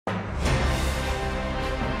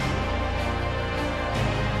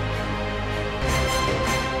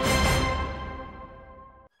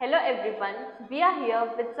Hello everyone, we are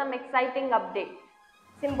here with some exciting updates.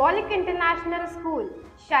 Symbolic International School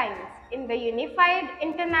shines in the Unified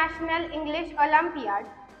International English Olympiad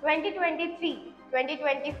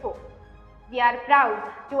 2023-2024. We are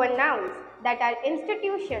proud to announce that our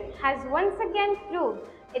institution has once again proved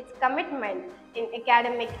its commitment in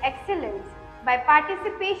academic excellence by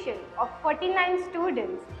participation of 49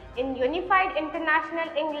 students in Unified International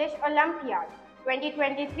English Olympiad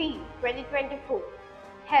 2023-2024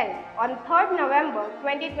 held on 3rd November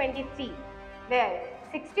 2023, where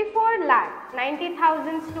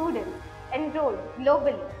 64,90,000 students enrolled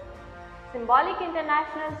globally. Symbolic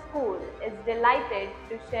International School is delighted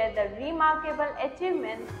to share the remarkable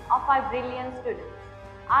achievements of our brilliant students.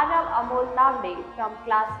 Arav Amol Tavde from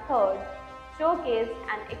class 3rd showcased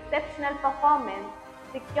an exceptional performance,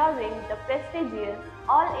 securing the prestigious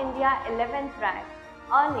All India 11th rank,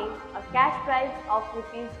 earning a cash prize of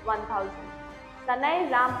 ₹1,000. Sanay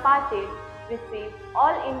Ram Patil received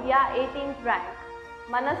All India 18th rank.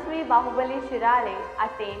 Manaswi Bahubali Shirare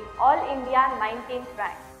attained All India 19th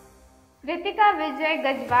rank. Kritika Vijay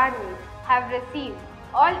Gajwani have received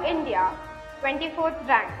All India 24th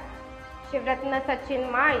rank. Shivratna Sachin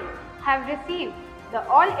Mai have received the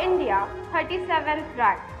All India 37th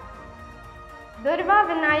rank. Durva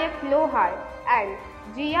Vinayak Lohar and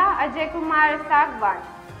Jia Ajay Kumar Sagwan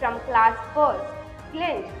from class 1st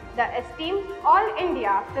clinched the esteemed All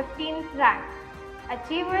India 15th rank.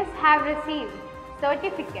 Achievers have received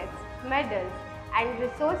certificates, medals and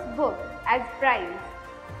resource book as prize.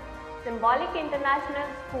 Symbolic International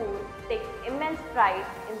School takes immense pride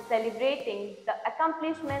in celebrating the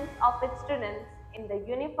accomplishments of its students in the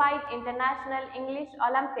Unified International English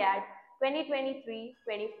Olympiad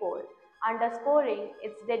 2023-24, underscoring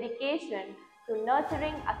its dedication to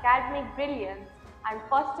nurturing academic brilliance and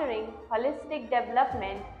fostering holistic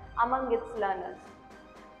development among its learners.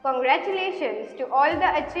 Congratulations to all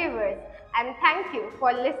the achievers and thank you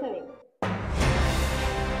for listening.